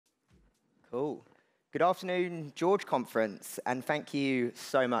Cool. Good afternoon, George Conference, and thank you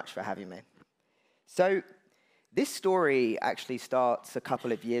so much for having me. So, this story actually starts a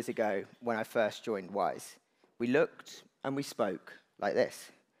couple of years ago when I first joined Wise. We looked and we spoke like this.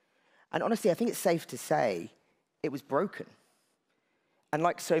 And honestly, I think it's safe to say it was broken. And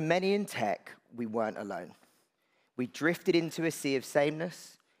like so many in tech, we weren't alone. We drifted into a sea of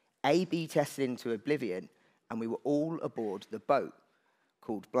sameness, A/B tested into oblivion, and we were all aboard the boat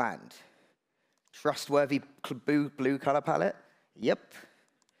called Bland. Trustworthy blue color palette? Yep.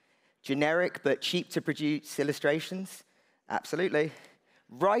 Generic but cheap to produce illustrations? Absolutely.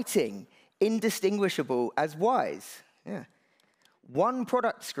 Writing, indistinguishable as Wise. Yeah. One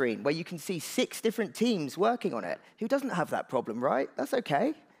product screen where you can see 6 different teams working on it. Who doesn't have that problem, right? That's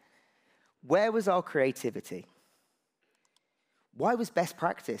okay. Where was our creativity? Why was best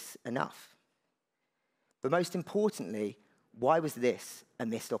practice enough? But most importantly, why was this a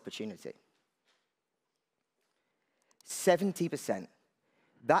missed opportunity? 70%.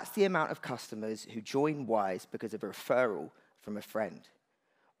 That's the amount of customers who join Wise because of a referral from a friend.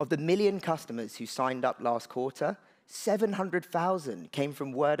 Of the 1 million customers who signed up last quarter, 700,000 came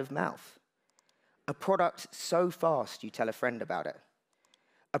from word of mouth. A product so fast you tell a friend about it.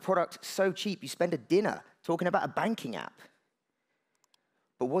 A product so cheap you spend a dinner talking about a banking app.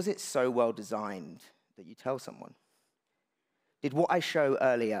 But was it so well designed that you tell someone? Did what I showed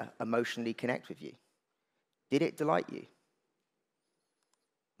earlier emotionally connect with you? Did it delight you?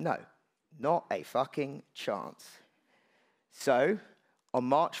 No, not a fucking chance. So, on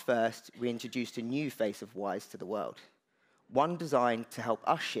March 1st, we introduced a new face of Wise to the world. One designed to help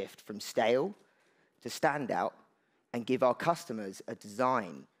us shift from stale to standout and give our customers a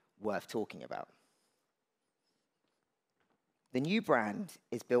design worth talking about. The new brand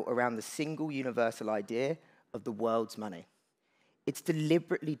is built around the single universal idea of the world's money. It's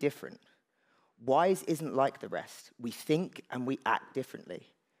deliberately different. Wise isn't like the rest. We think and we act differently.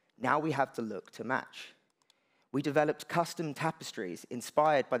 Now we have to look to match. We developed custom tapestries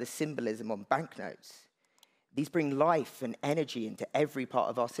inspired by the symbolism on banknotes. These bring life and energy into every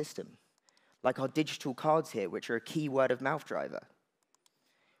part of our system, like our digital cards here, which are a key word of mouth driver.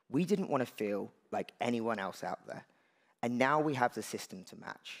 We didn't want to feel like anyone else out there, and now we have the system to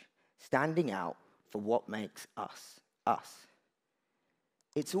match, standing out for what makes us, us.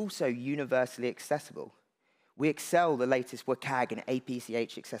 It's also universally accessible. We excel the latest WCAG and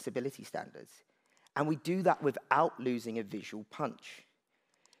APCH accessibility standards, and we do that without losing a visual punch.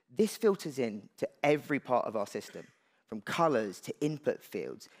 This filters in to every part of our system, from colors to input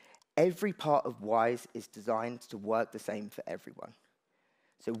fields. Every part of Wise is designed to work the same for everyone.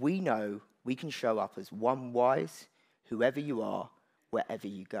 So we know we can show up as one Wise, whoever you are, wherever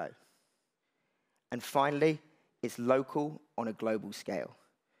you go. And finally, it's local on a global scale.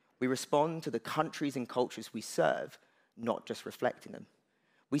 We respond to the countries and cultures we serve, not just reflecting them.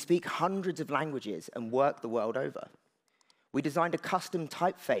 We speak hundreds of languages and work the world over. We designed a custom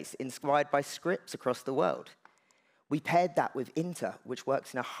typeface inspired by scripts across the world. We paired that with Inter, which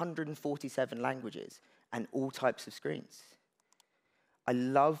works in 147 languages and all types of screens. I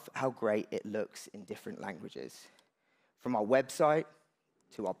love how great it looks in different languages. From our website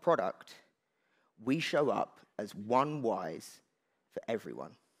to our product, we show up as one Wise for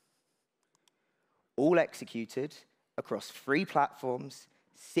everyone. All executed across 3 platforms,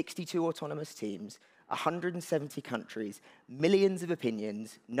 62 autonomous teams, 170 countries, millions of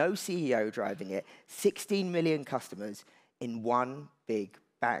opinions, no CEO driving it, 16 million customers in one big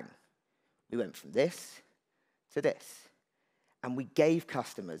bang. We went from this to this, and we gave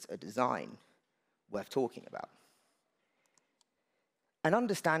customers a design worth talking about. And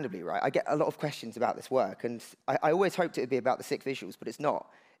understandably, right, I get a lot of questions about this work, and I always hoped it would be about the 6 visuals, but it's not.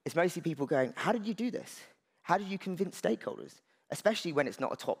 It's mostly people going, how did you do this? How did you convince stakeholders? Especially when it's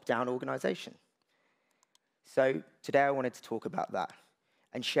not a top-down organization. So today I wanted to talk about that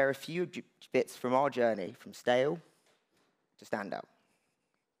and share a few bits from our journey from stale to standout.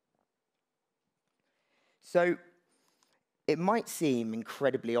 So it might seem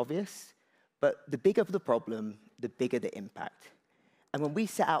incredibly obvious, but the bigger the problem, the bigger the impact. And when we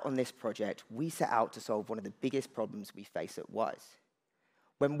set out on this project, we set out to solve one of the biggest problems we face at Wise.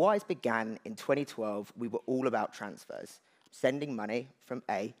 When Wise began in 2012, we were all about transfers, sending money from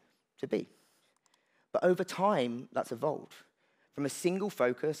A to B. But over time, that's evolved from a single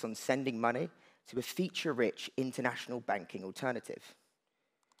focus on sending money to a feature-rich international banking alternative.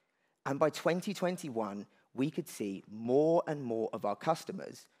 And by 2021, we could see more and more of our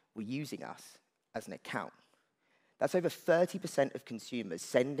customers were using us as an account. That's over 30% of consumers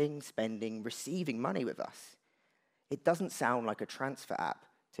sending, spending, receiving money with us. It doesn't sound like a transfer app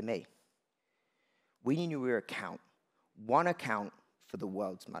to me. We knew we were account, one account for the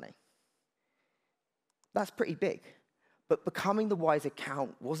world's money. That's pretty big. But becoming the wise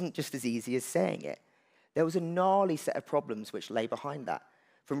account wasn't just as easy as saying it. There was a gnarly set of problems which lay behind that,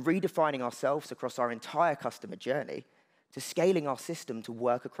 from redefining ourselves across our entire customer journey to scaling our system to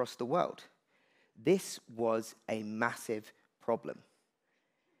work across the world. This was a massive problem.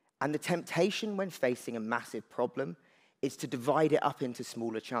 And the temptation when facing a massive problem is to divide it up into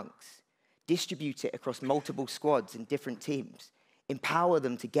smaller chunks, distribute it across multiple squads and different teams, empower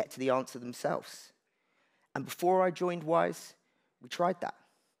them to get to the answer themselves. And before I joined Wise, we tried that.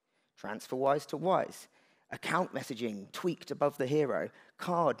 Transfer Wise to Wise. Account messaging tweaked above the hero.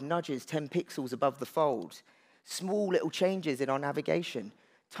 Card nudges 10 pixels above the fold. Small little changes in our navigation.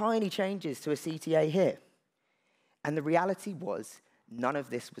 Tiny changes to a CTA here. And the reality was, none of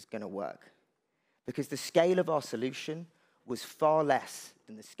this was going to work, because the scale of our solution was far less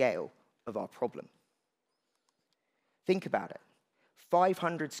than the scale of our problem. Think about it.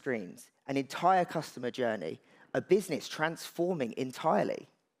 500 screens, an entire customer journey, a business transforming entirely.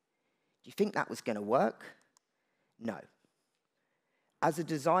 Do you think that was going to work? No. As a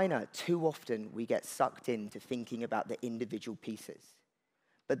designer, too often we get sucked into thinking about the individual pieces.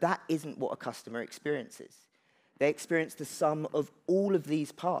 But that isn't what a customer experiences. They experience the sum of all of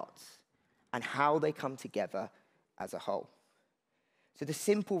these parts and how they come together as a whole. So the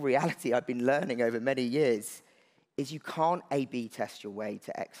simple reality I've been learning over many years is you can't A/B test your way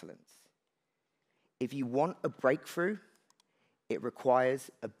to excellence. If you want a breakthrough, it requires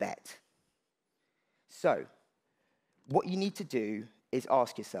a bet. So what you need to do is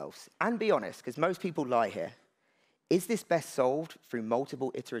ask yourselves, and be honest, because most people lie here, is this best solved through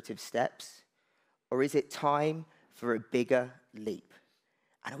multiple iterative steps, or is it time for a bigger leap?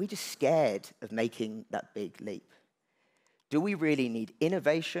 And are we just scared of making that big leap? Do we really need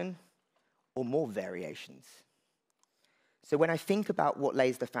innovation or more variations? So when I think about what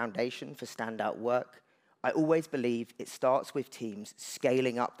lays the foundation for standout work, I always believe it starts with teams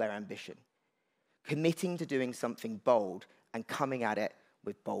scaling up their ambition, committing to doing something bold and coming at it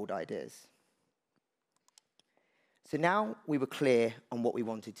with bold ideas. So now we were clear on what we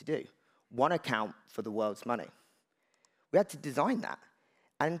wanted to do. One account for the world's money. We had to design that,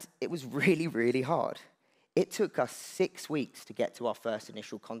 and it was really, really hard. It took us 6 weeks to get to our first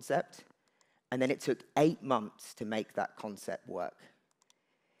initial concept, and then it took 8 months to make that concept work.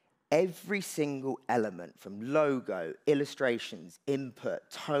 Every single element, from logo, illustrations, input,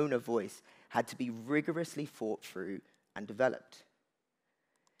 tone of voice, had to be rigorously thought through and developed.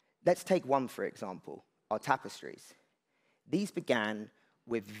 Let's take one, for example, our tapestries. These began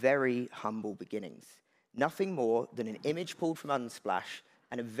with very humble beginnings. Nothing more than an image pulled from Unsplash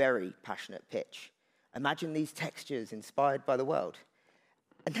and a very passionate pitch. Imagine these textures inspired by the world.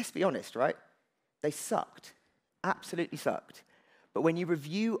 And let's be honest, right? They sucked, absolutely sucked. But when you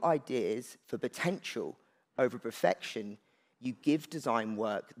review ideas for potential over perfection, you give design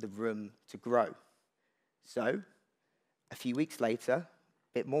work the room to grow. So, a few weeks later, a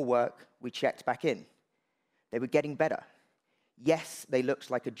bit more work, we checked back in. They were getting better. Yes, they looked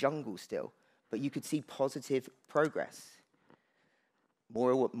like a jungle still, but you could see positive progress.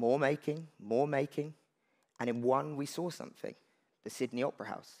 More making, and in one we saw something, the Sydney Opera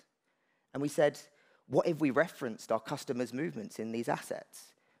House. And we said, what if we referenced our customers' movements in these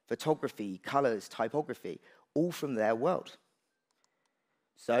assets? Photography, colors, typography, all from their world.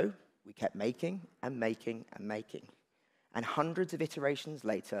 So we kept making and making and making. And hundreds of iterations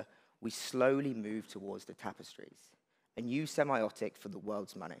later, we slowly moved towards the tapestries, a new semiotic for the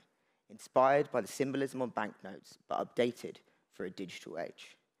world's money, inspired by the symbolism on banknotes, but updated for a digital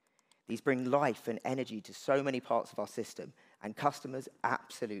age. These bring life and energy to so many parts of our system, and customers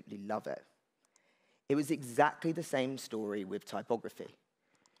absolutely love it. It was exactly the same story with typography.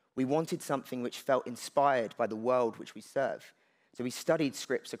 We wanted something which felt inspired by the world which we serve, so we studied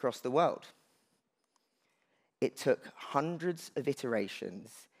scripts across the world. It took hundreds of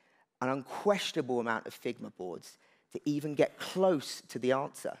iterations, an unquestionable amount of Figma boards to even get close to the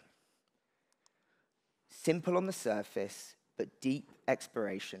answer. Simple on the surface, but deep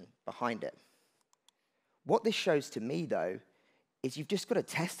exploration behind it. What this shows to me, though, is you've just got to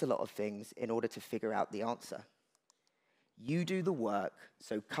test a lot of things in order to figure out the answer. You do the work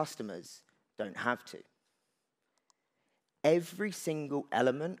so customers don't have to. Every single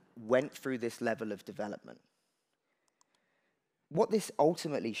element went through this level of development. What this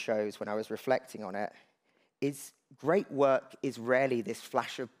ultimately shows when I was reflecting on it is great work is rarely this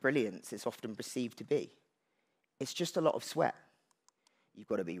flash of brilliance it's often perceived to be. It's just a lot of sweat. You've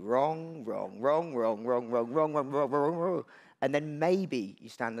got to be wrong, and then maybe you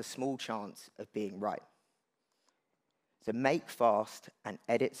stand a small chance of being right. So make fast and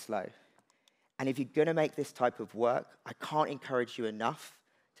edit slow. And if you're going to make this type of work, I can't encourage you enough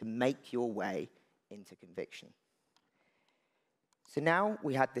to make your way into conviction. So now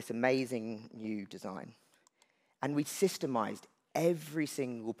we had this amazing new design, and we systemized every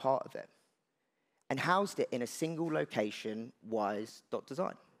single part of it and housed it in a single location,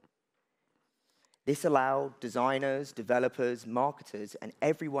 wise.design. This allowed designers, developers, marketers, and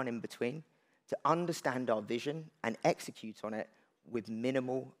everyone in between to understand our vision and execute on it with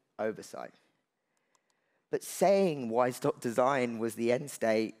minimal oversight. But saying wise.design was the end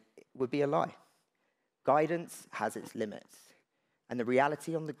state would be a lie. Guidance has its limits, and the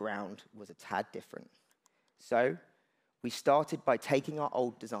reality on the ground was a tad different. So we started by taking our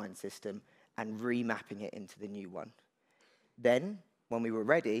old design system and remapping it into the new one. Then, when we were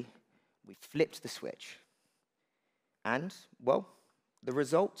ready, we flipped the switch. And, well, the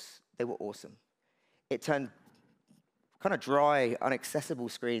results, they were awesome. It turned kind of dry, inaccessible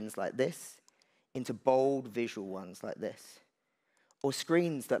screens like this into bold visual ones like this. Or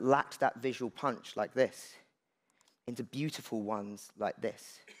screens that lacked that visual punch like this into beautiful ones like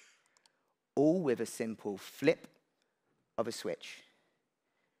this. All with a simple flip of a switch.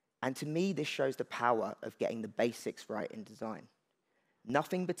 And to me, this shows the power of getting the basics right in design.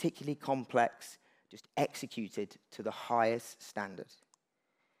 Nothing particularly complex, just executed to the highest standard.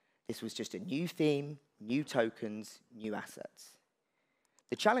 This was just a new theme, new tokens, new assets.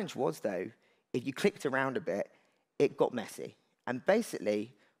 The challenge was, though, if you clicked around a bit, it got messy. And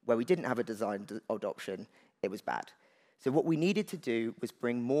basically, where we didn't have a design adoption, it was bad. So what we needed to do was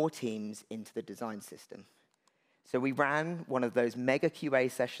bring more teams into the design system. So we ran one of those mega QA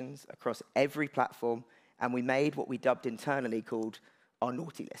sessions across every platform, and we made what we dubbed internally called our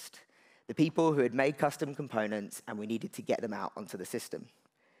naughty list. The people who had made custom components, and we needed to get them out onto the system.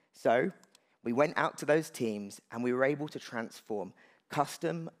 So we went out to those teams, and we were able to transform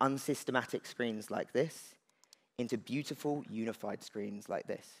custom, unsystematic screens like this into beautiful, unified screens like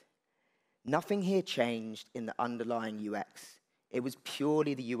this. Nothing here changed in the underlying UX. It was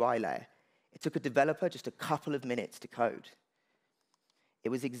purely the UI layer. It took a developer just a couple of minutes to code. It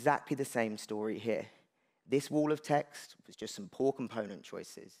was exactly the same story here. This wall of text was just some poor component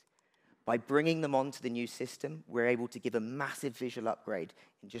choices. By bringing them onto the new system, we're able to give a massive visual upgrade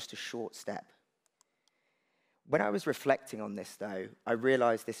in just a short step. When I was reflecting on this, though, I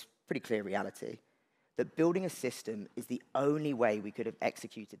realized this pretty clear reality, that building a system is the only way we could have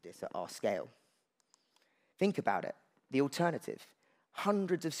executed this at our scale. Think about it, the alternative.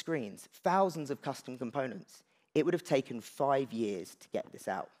 Hundreds of screens, thousands of custom components. It would have taken 5 years to get this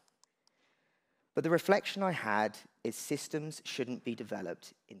out. But the reflection I had is systems shouldn't be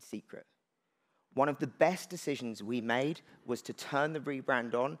developed in secret. One of the best decisions we made was to turn the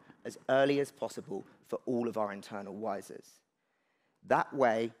rebrand on as early as possible for all of our internal wisers. That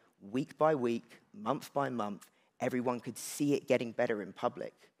way, week by week, month by month, everyone could see it getting better in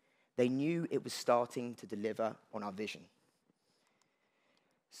public. They knew it was starting to deliver on our vision.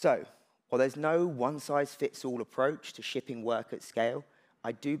 So, while there's no one-size-fits-all approach to shipping work at scale,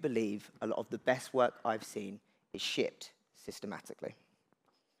 I do believe a lot of the best work I've seen is shipped systematically.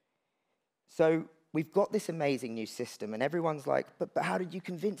 So we've got this amazing new system, and everyone's like, but how did you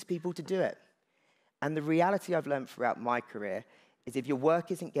convince people to do it? And the reality I've learned throughout my career is if your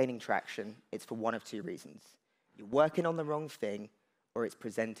work isn't gaining traction, it's for one of two reasons. You're working on the wrong thing, or it's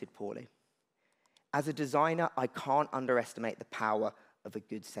presented poorly. As a designer, I can't underestimate the power of a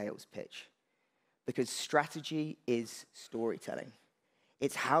good sales pitch, because strategy is storytelling.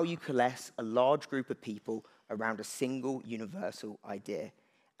 It's how you coalesce a large group of people around a single universal idea.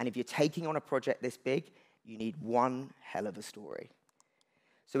 And if you're taking on a project this big, you need one hell of a story.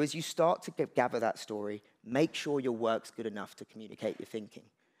 So as you start to gather that story, make sure your work's good enough to communicate your thinking.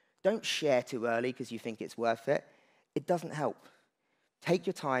 Don't share too early because you think it's worth it. It doesn't help. Take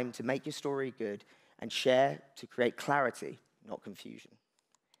your time to make your story good and share to create clarity, not confusion.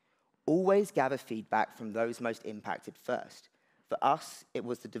 Always gather feedback from those most impacted first. For us, it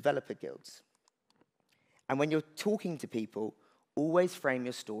was the developer guilds. And when you're talking to people, always frame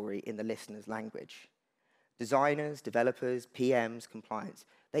your story in the listener's language. Designers, developers, PMs, compliance,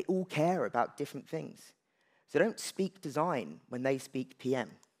 they all care about different things. So don't speak design when they speak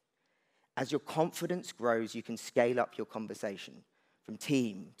PM. As your confidence grows, you can scale up your conversation from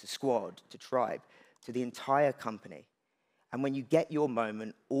team to squad to tribe to the entire company. And when you get your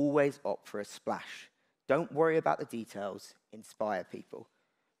moment, always opt for a splash. Don't worry about the details, inspire people.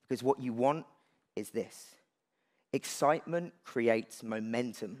 Because what you want is this. Excitement creates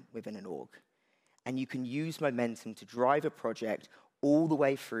momentum within an org. and you can use momentum to drive a project all the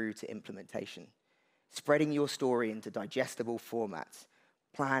way through to implementation, spreading your story into digestible formats,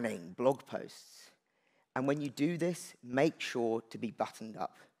 planning, blog posts. And when you do this, make sure to be buttoned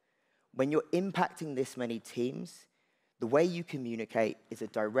up. When you're impacting this many teams, the way you communicate is a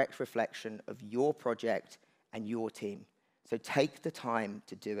direct reflection of your project and your team. So take the time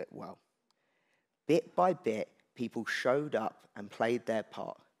to do it well. Bit by bit, people showed up and played their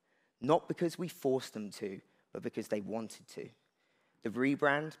part, not because we forced them to, but because they wanted to. The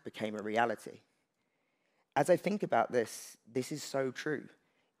rebrand became a reality. As I think about this, this is so true.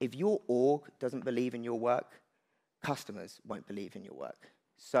 If your org doesn't believe in your work, customers won't believe in your work.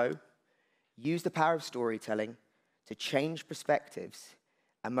 So, use the power of storytelling to change perspectives,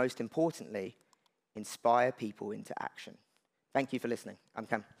 and most importantly, inspire people into action. Thank you for listening. I'm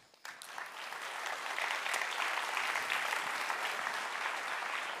Cam.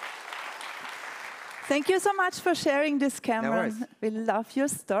 Thank you so much for sharing this, Cameron. No worries. We love your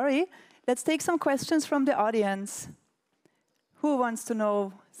story. Let's take some questions from the audience. Who wants to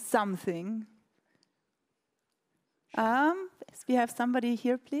know something? We have somebody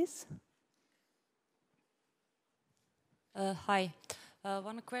here, please. Hi.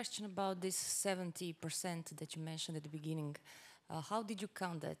 One question about this 70% that you mentioned at the beginning. How did you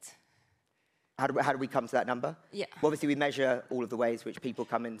count that? How do we come to that number? Yeah. Well, obviously, we measure all of the ways which people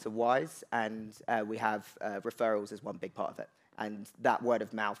come into Wise, and we have referrals as one big part of it. And that word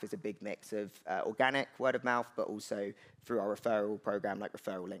of mouth is a big mix of organic word of mouth, but also through our referral program, like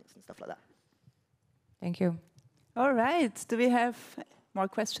referral links and stuff like that. Thank you. All right. Do we have more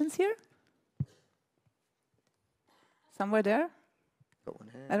questions here? Somewhere there? Got one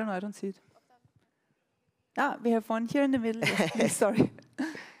here. I don't know. I don't see it. We have one here in the middle. Yes, please, sorry.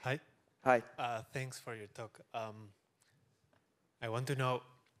 Hi. Hi. Thanks for your talk. I want to know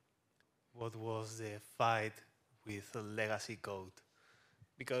what was the fight with legacy code?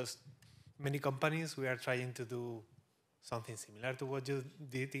 Because many companies, we are trying to do something similar to what you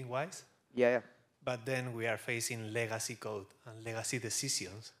did in Wise. Yeah. But then we are facing legacy code and legacy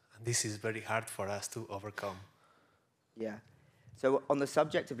decisions, and this is very hard for us to overcome. Yeah. So on the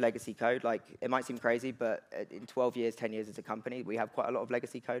subject of legacy code, like it might seem crazy, but in 12 years, 10 years as a company, we have quite a lot of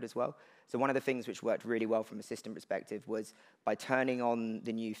legacy code as well. So one of the things which worked really well from a system perspective was by turning on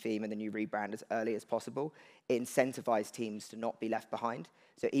the new theme and the new rebrand as early as possible, it incentivized teams to not be left behind.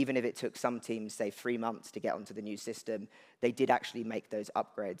 So even if it took some teams, say, 3 months to get onto the new system, they did actually make those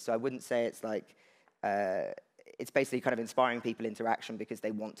upgrades. So I wouldn't say it's like, it's basically kind of inspiring people into action because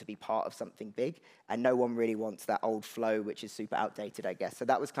they want to be part of something big, and no one really wants that old flow, which is super outdated, I guess. So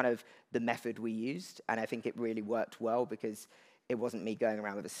that was kind of the method we used, and I think it really worked well because it wasn't me going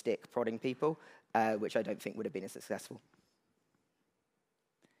around with a stick prodding people, which I don't think would have been as successful.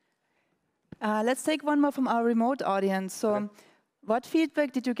 Let's take one more from our remote audience. So, okay. What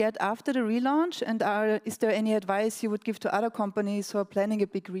feedback did you get after the relaunch, and is there any advice you would give to other companies who are planning a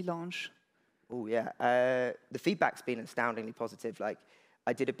big relaunch? Oh, yeah. The feedback's been astoundingly positive. Like,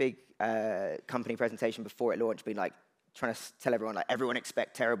 I did a big company presentation before it launched, being like, trying to tell everyone, like, everyone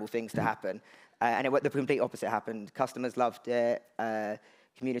expect terrible things to happen. And the complete opposite happened. Customers loved it.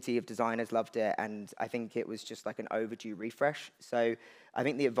 Community of designers loved it. And I think it was just like an overdue refresh. So I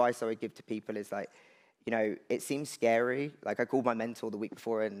think the advice I would give to people is like, you know, it seems scary. Like, I called my mentor the week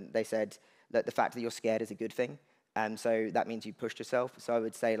before, and they said that the fact that you're scared is a good thing. So that means you pushed yourself. So I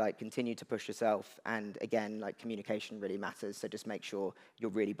would say, like, continue to push yourself. And again, like, communication really matters. So just make sure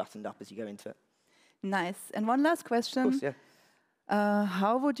you're really buttoned up as you go into it. Nice. And one last question. Of course, yeah.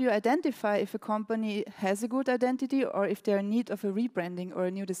 How would you identify if a company has a good identity or if they're in need of a rebranding or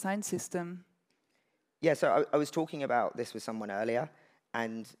a new design system? Yeah, so I was talking about this with someone earlier.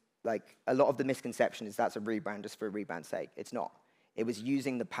 And, like, a lot of the misconception is that's a rebrand just for a rebrand's sake. It's not. It was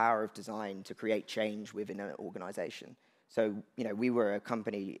using the power of design to create change within an organization. So, you know, we were a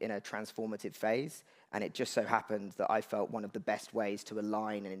company in a transformative phase, and it just so happened that I felt one of the best ways to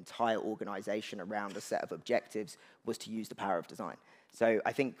align an entire organization around a set of objectives was to use the power of design. So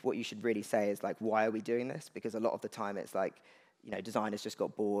I think what you should really say is, like, why are we doing this? Because a lot of the time it's like, you know, designers just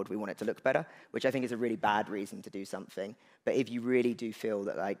got bored, we want it to look better, which I think is a really bad reason to do something. But if you really do feel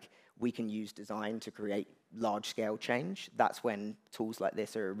that, like, we can use design to create large-scale change, that's when tools like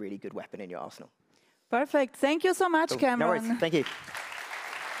this are a really good weapon in your arsenal. Perfect. Thank you so much, Cool. Cameron. No worries. Thank you.